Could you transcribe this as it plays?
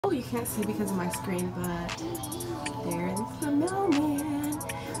Oh, you can't see because of my screen, but there's the mailman.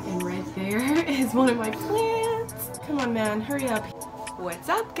 And right there is one of my plants. Come on, man, hurry up. What's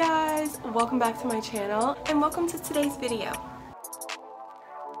up, guys? Welcome back to my channel, and welcome to today's video.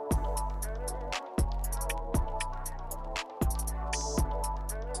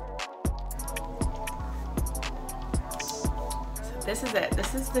 This is it.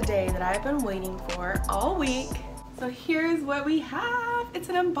 This is the day that I've been waiting for all week. So here's what we have. It's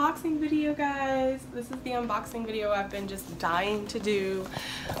an unboxing video, guys. This is the unboxing video I've been just dying to do.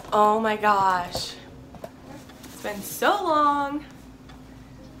 Oh my gosh. It's been so long.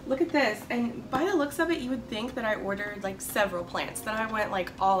 Look at this. And by the looks of it, you would think that I ordered like several plants, that I went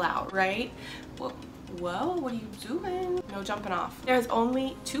like all out, right? Whoa, what are you doing? No jumping off. There's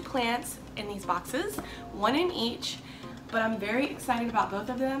only 2 plants in these boxes, 1 in each. But I'm very excited about both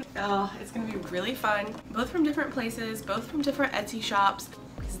of them. Oh, it's gonna be really fun. Both from different places, both from different Etsy shops,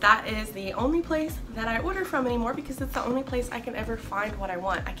 because that is the only place that I order from anymore, because it's the only place I can ever find what I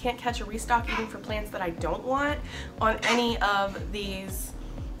want. I can't catch a restock even for plants that I don't want on any of these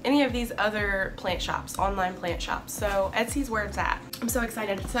other plant shops, online plant shops. So Etsy's where it's at. I'm so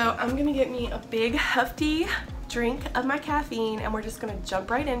excited. So I'm gonna get me a big hefty drink of my caffeine, and we're just gonna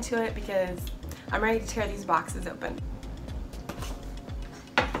jump right into it because I'm ready to tear these boxes open.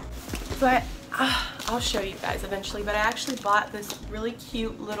 But I'll show you guys eventually, but I actually bought this really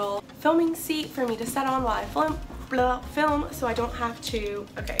cute little filming seat for me to set on while I film, so I don't have to,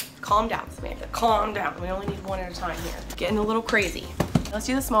 okay, calm down, Samantha, calm down. We only need one at a time here. Getting a little crazy. Let's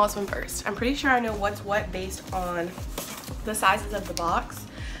do the smallest one first. I'm pretty sure I know what's what based on the sizes of the box.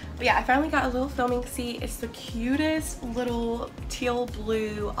 But yeah, I finally got a little filming seat. It's the cutest little teal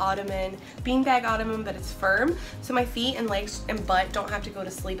blue ottoman, beanbag ottoman, but it's firm. So my feet and legs and butt don't have to go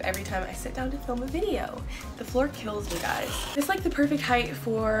to sleep every time I sit down to film a video. The floor kills me, guys. It's like the perfect height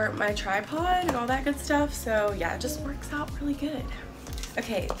for my tripod and all that good stuff. So yeah, it just works out really good.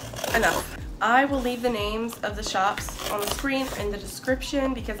 Okay, enough. I will leave the names of the shops on the screen in the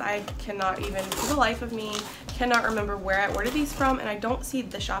description because I cannot even, for the life of me, cannot remember where I ordered these from, and I don't see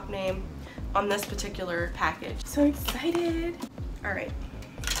the shop name on this particular package. So excited. All right.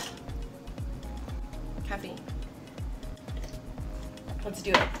 Caffeine. Let's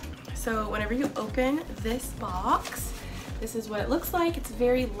do it. So whenever you open this box, this is what it looks like. It's a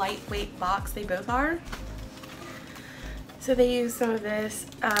very lightweight box. They both are. So they use some of this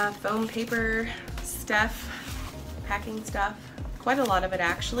foam paper stuff, packing stuff, quite a lot of it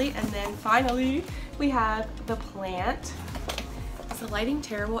actually. And then finally we have the plant. Is the lighting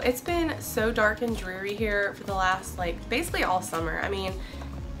terrible? It's been so dark and dreary here for the last, like, basically all summer. I mean,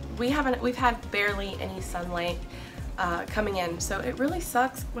 we've had barely any sunlight coming in, so it really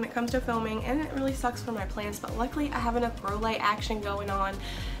sucks when it comes to filming, and it really sucks for my plants, but luckily I have enough grow light action going on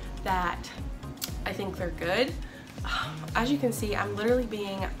that I think they're good. As you can see, I'm literally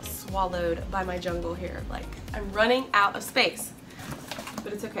being swallowed by my jungle here. Like, I'm running out of space,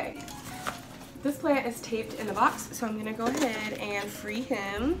 but it's okay. This plant is taped in the box, so I'm gonna go ahead and free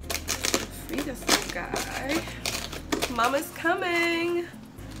him. Free this little guy. Mama's coming.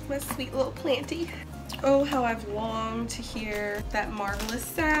 My sweet little planty. Oh, how I've longed to hear that marvelous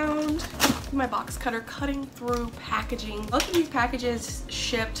sound. My box cutter cutting through packaging. Both of these packages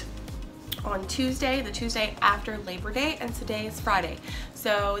shipped on Tuesday, the Tuesday after Labor Day, and today is Friday.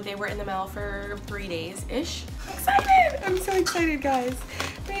 So they were in the mail for 3 days-ish. I'm excited! I'm so excited, guys.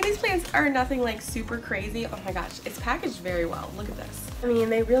 I mean, these plants are nothing like super crazy. Oh my gosh, it's packaged very well. Look at this. I mean,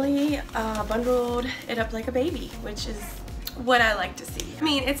 they really bundled it up like a baby, which is what I like to see. I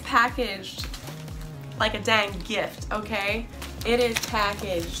mean, it's packaged like a dang gift, okay? It is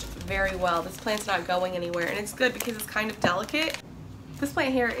packaged very well. This plant's not going anywhere, and it's good because it's kind of delicate. This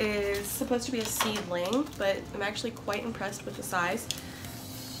plant here is supposed to be a seedling, but I'm actually quite impressed with the size.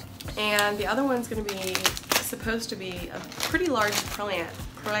 And the other one's going to be supposed to be a pretty large plant.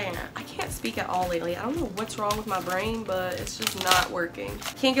 I can't speak at all lately. I don't know what's wrong with my brain, but it's just not working.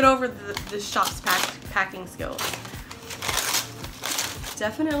 Can't get over the shop's packing skills.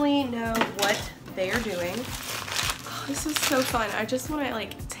 Definitely know what they are doing. Oh, this is so fun. I just want to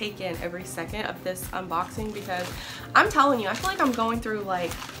like take in every second of this unboxing because I'm telling you, I feel like I'm going through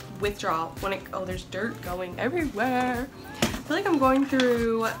like withdrawal when it, oh, there's dirt going everywhere. I feel like I'm going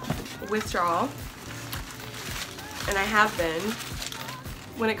through withdrawal, and I have been,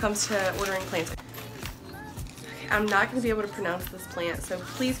 when it comes to ordering plants. Okay, I'm not going to be able to pronounce this plant, so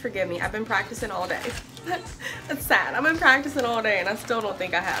please forgive me. I've been practicing all day. That's sad. I've been practicing all day and I still don't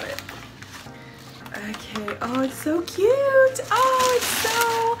think I have it. Okay, oh, it's so cute. Oh, it's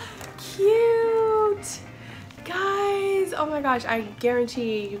so cute. Guys, oh my gosh, I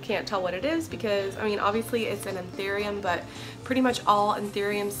guarantee you can't tell what it is because, I mean, obviously it's an Anthurium, but pretty much all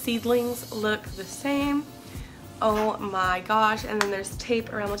Anthurium seedlings look the same. Oh my gosh, and then there's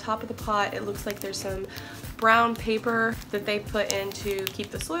tape around the top of the pot. It looks like there's some brown paper that they put in to keep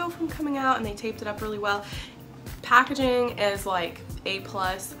the soil from coming out, and they taped it up really well. Packaging is like A+.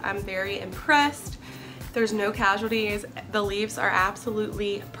 I'm very impressed. There's no casualties. The leaves are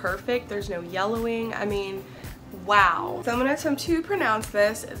absolutely perfect. There's no yellowing. I mean, wow. So I'm gonna attempt to pronounce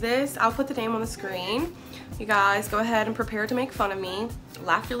this. I'll put the name on the screen. You guys go ahead and prepare to make fun of me.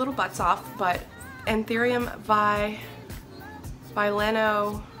 Laugh your little butts off, but Anthurium Violenorium.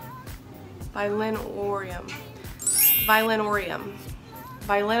 Anthurium Violenorium.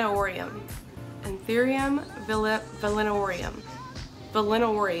 Anthurium Violenorium.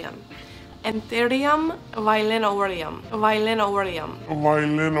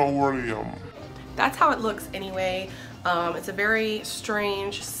 That's how it looks anyway. It's a very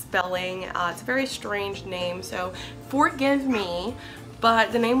strange spelling. It's a very strange name, so forgive me,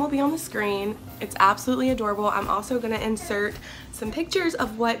 but the name will be on the screen. It's absolutely adorable. I'm also going to insert some pictures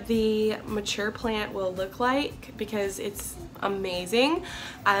of what the mature plant will look like because it's amazing.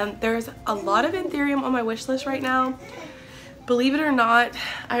 There's a lot of Anthurium on my wish list right now. Believe it or not,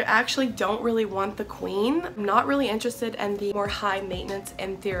 I actually don't really want the queen. I'm not really interested in the more high maintenance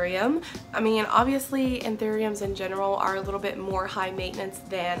Anthurium. I mean, obviously Anthuriums in general are a little bit more high maintenance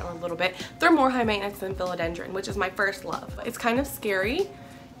than, or a little bit, they're more high maintenance than philodendron, which is my first love. It's kind of scary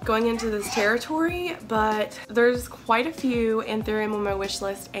going into this territory, but there's quite a few Anthurium on my wish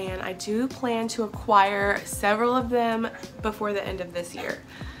list, and I do plan to acquire several of them before the end of this year.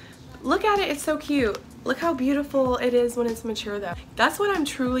 Look at it, it's so cute. Look how beautiful it is when it's mature though. That's what I'm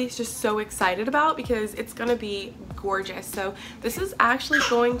truly just so excited about because it's gonna be gorgeous. So this is actually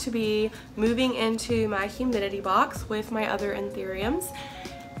going to be moving into my humidity box with my other Anthuriums.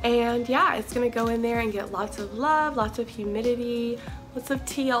 And yeah, it's gonna go in there and get lots of love, lots of humidity, lots of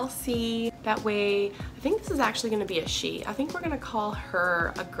TLC. That way, I think this is actually gonna be a she. I think we're gonna call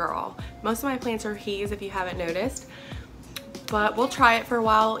her a girl. Most of my plants are he's, if you haven't noticed. But we'll try it for a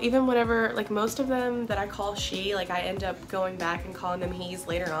while. Even whenever, like most of them that I call she, like I end up going back and calling them he's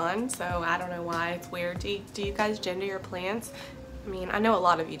later on. So I don't know why, it's weird. Do you guys gender your plants? I mean, I know a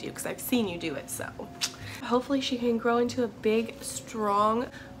lot of you do because I've seen you do it, so. Hopefully she can grow into a big, strong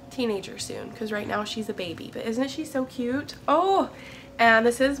teenager soon because right now she's a baby. But isn't she so cute? Oh, and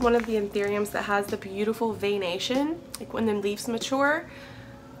this is one of the Anthuriums that has the beautiful veination, like when the leaves mature.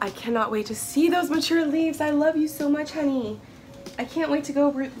 I cannot wait to see those mature leaves. I love you so much, honey. I can't wait to go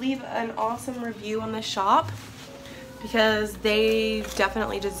leave an awesome review on the shop because they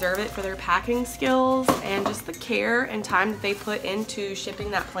definitely deserve it for their packing skills and just the care and time that they put into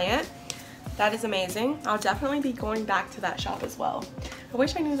shipping that plant. That is amazing. I'll definitely be going back to that shop as well. I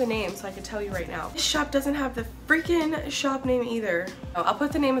wish I knew the name so I could tell you right now. This shop doesn't have the freaking shop name either. Oh, I'll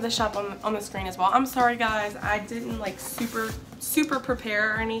put the name of the shop on the screen as well. I'm sorry guys, I didn't like super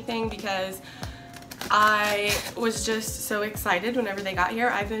prepare or anything because I was just so excited whenever they got here.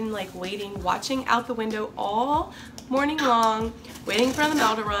 I've been like waiting, watching out the window all morning long, waiting for the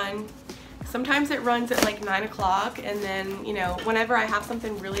bell to run. Sometimes it runs at like 9 o'clock, and then, you know, whenever I have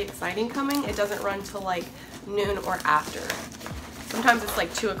something really exciting coming, it doesn't run till like noon or after. Sometimes it's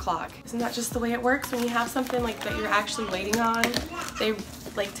like 2 o'clock. Isn't that just the way it works when you have something like that you're actually waiting on? They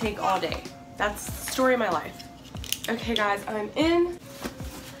like take all day. That's the story of my life. Okay guys, I'm in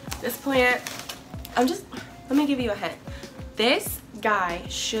this plant. Let me give you a hint. This guy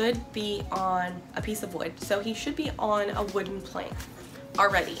should be on a piece of wood. So he should be on a wooden plank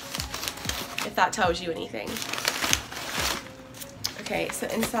already, if that tells you anything. Okay, so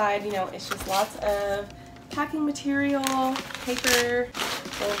inside, you know, it's just lots of packing material, paper.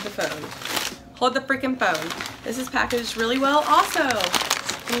 Hold the phone. Hold the freaking phone. This is packaged really well also.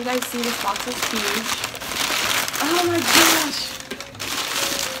 Can you guys see this box is huge? Oh my gosh.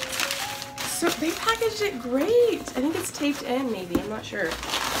 So they packaged it great. I think it's taped in maybe, I'm not sure.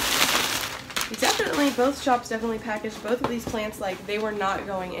 Definitely, both shops definitely packaged both of these plants like they were not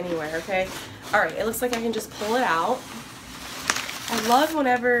going anywhere, okay? Alright, it looks like I can just pull it out. I love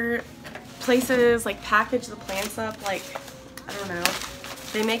whenever places like package the plants up like, I don't know,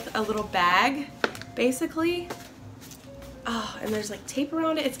 they make a little bag, basically. Oh, and there's like tape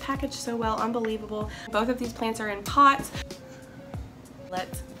around it. It's packaged so well, unbelievable. Both of these plants are in pots.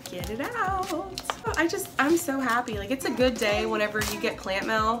 Let's get it out. I'm so happy. Like, it's a good day whenever you get plant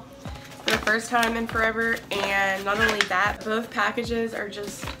mail for the first time in forever. And not only that, both packages are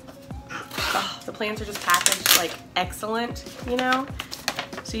just, oh, the plants are just packaged like excellent, you know?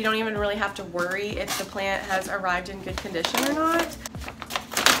 so you don't even really have to worry if the plant has arrived in good condition or not.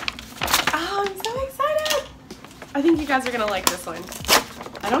 Oh, I'm so excited! I think you guys are gonna like this one.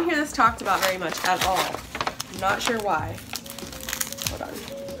 I don't hear this talked about very much at all. I'm not sure why. Hold on.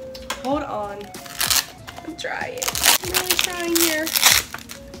 Hold on. I'm trying. I'm really trying here.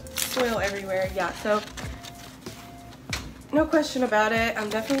 Soil everywhere. Yeah, so no question about it. I'm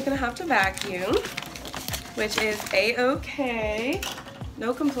definitely gonna have to vacuum, which is a-okay.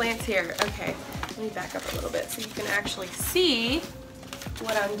 No complaints here. Okay, let me back up a little bit so you can actually see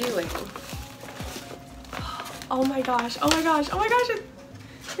what I'm doing. Oh my gosh, oh my gosh, oh my gosh,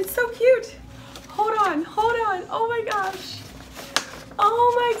 it's so cute. Hold on, oh my gosh.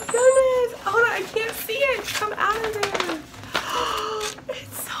 Oh my goodness, hold on, I can't see it, come out of there.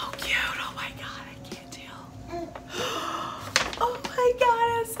 It's so cute, oh my god, I can't tell. Oh my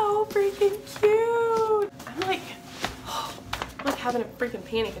god, it's so freaking cute. I'm like having a freaking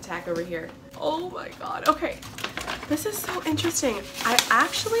panic attack over here. Oh my god, okay. This is so interesting. I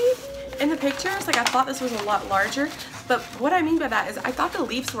actually, in the pictures, like I thought this was a lot larger, but what I mean by that is I thought the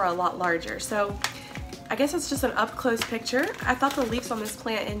leaves were a lot larger. So I guess it's just an up close picture. I thought the leaves on this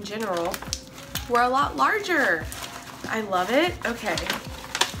plant in general were a lot larger. I love it. Okay.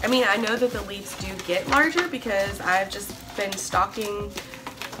 I mean, I know that the leaves do get larger because I've just been stalking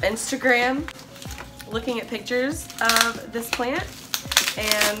Instagram, looking at pictures of this plant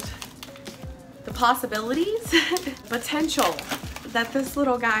and the possibilities, potential that this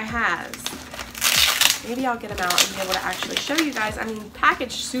little guy has. Maybe I'll get him out and be able to actually show you guys. I mean,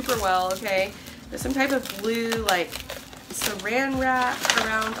 packaged super well, okay? There's some type of blue, like, saran wrap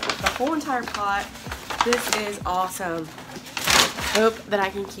around the whole entire pot. This is awesome. Hope that I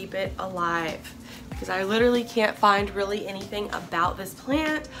can keep it alive because I literally can't find really anything about this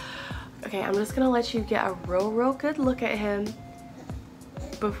plant. Okay, I'm just gonna let you get a real good look at him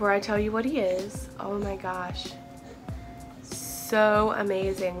before I tell you what he is. Oh my gosh. So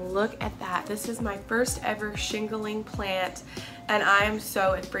amazing. Look at that. This is my first ever shingling plant and I am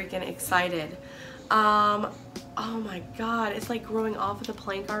so freaking excited. Oh my god, it's like growing off of the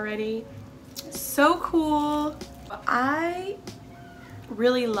plank already. So cool. I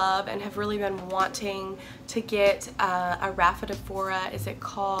really love and have really been wanting to get a Rhaphidophora. Is it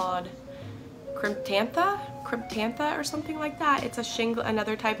called Cryptantha or something like that? It's a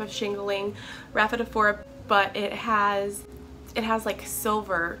another type of shingling Rhaphidophora, but it has like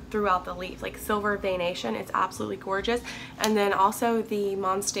silver throughout the leaf, like silver veination. It's absolutely gorgeous. And then also the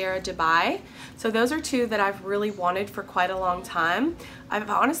Monstera Dubai. So those are two that I've really wanted for quite a long time. I've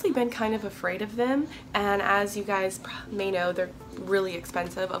honestly been kind of afraid of them, and as you guys may know, they're really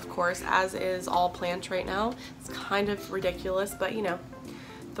expensive, of course, as is all plants right now. It's kind of ridiculous, but you know,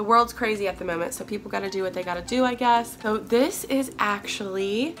 the world's crazy at the moment, so people gotta do what they gotta do, I guess. So this is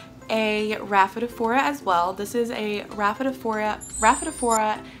actually a Rhaphidophora as well. This is a Rhaphidophora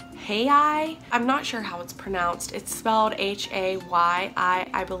Hayi. I'm not sure how it's pronounced. It's spelled H-A-Y-I,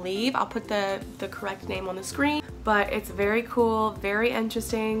 I believe. I'll put the correct name on the screen, but it's very cool, very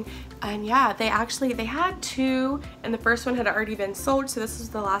interesting. And yeah, they had two, and the first one had already been sold, so this was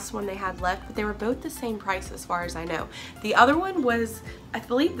the last one they had left, but they were both the same price as far as I know. The other one was, I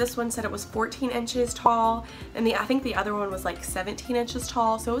believe this one said it was 14 inches tall, and I think the other one was like 17 inches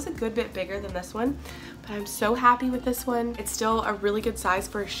tall, so it was a good bit bigger than this one. But I'm so happy with this one. It's still a really good size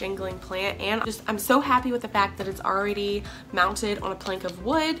for a shingling plant, and I'm so happy with the fact that it's already mounted on a plank of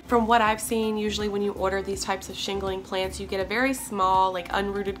wood. From what I've seen, usually when you order these types of shingling plants, you get a very small, like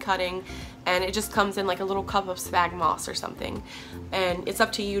unrooted cutting, and it just comes in like a little cup of sphagnum moss or something, and it's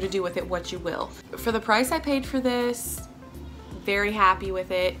up to you to do with it what you will. For the price I paid for this, very happy with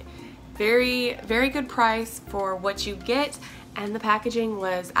it. Very good price for what you get, and the packaging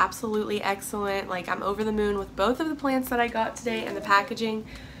was absolutely excellent. Like, I'm over the moon with both of the plants that I got today, and the packaging,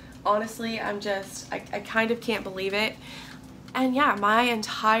 honestly, I kind of can't believe it. And yeah, my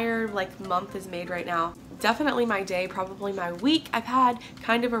entire like month is made right now. Definitely my day, probably my week. I've had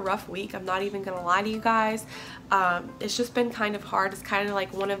kind of a rough week, I'm not even gonna lie to you guys. It's just been kind of hard. It's kind of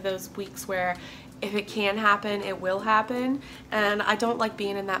like one of those weeks where if it can happen, it will happen. And I don't like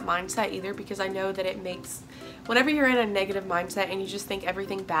being in that mindset either, because I know that it makes, whenever you're in a negative mindset and you just think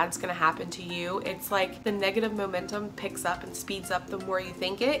everything bad's gonna happen to you, it's like the negative momentum picks up and speeds up the more you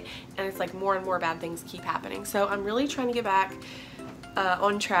think it, and it's like more and more bad things keep happening. So I'm really trying to get back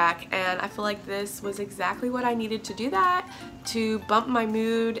on track, and I feel like this was exactly what I needed to do, that to bump my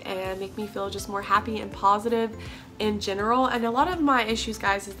mood and make me feel just more happy and positive in general. And a lot of my issues,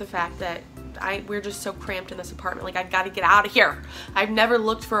 guys, is the fact that we're just so cramped in this apartment. Like, I gotta get out of here. I've never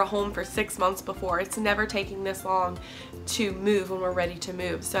looked for a home for 6 months before. It's never taking this long to move when we're ready to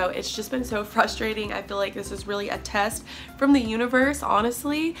move. So it's just been so frustrating. I feel like this is really a test from the universe,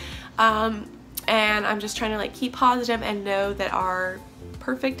 honestly. And I'm just trying to like keep positive and know that our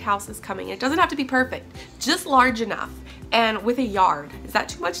perfect house is coming. It doesn't have to be perfect, just large enough and with a yard. Is that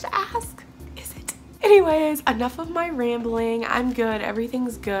too much to ask? Is it? Anyways, enough of my rambling. I'm good,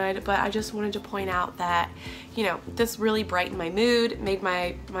 everything's good, but I just wanted to point out that, you know, this really brightened my mood, made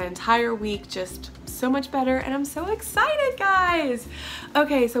my entire week just so much better, and I'm so excited, guys.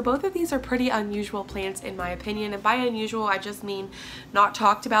 Okay, so both of these are pretty unusual plants in my opinion, and by unusual I just mean not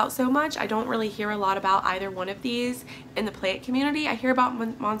talked about so much. I don't really hear a lot about either one of these in the plant community. I hear about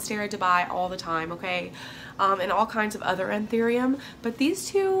Monstera Dubai all the time, okay, and all kinds of other Anthurium, but these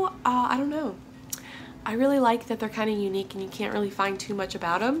two, I don't know. I really like that they're kind of unique and you can't really find too much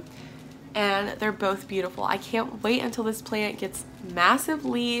about them, and they're both beautiful. I can't wait until this plant gets massive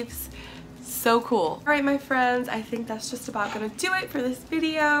leaves. So cool. Alright, my friends, I think that's just about gonna do it for this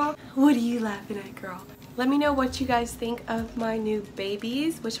video. What are you laughing at, girl? Let me know what you guys think of my new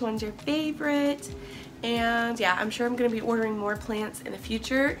babies, which one's your favorite, and yeah, I'm sure I'm gonna be ordering more plants in the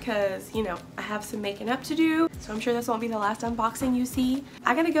future because, you know, I have some making up to do, so I'm sure this won't be the last unboxing you see.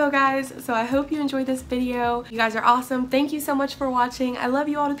 I gotta go, guys, so I hope you enjoyed this video. You guys are awesome. Thank you so much for watching. I love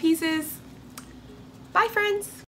you all to pieces. Bye, friends.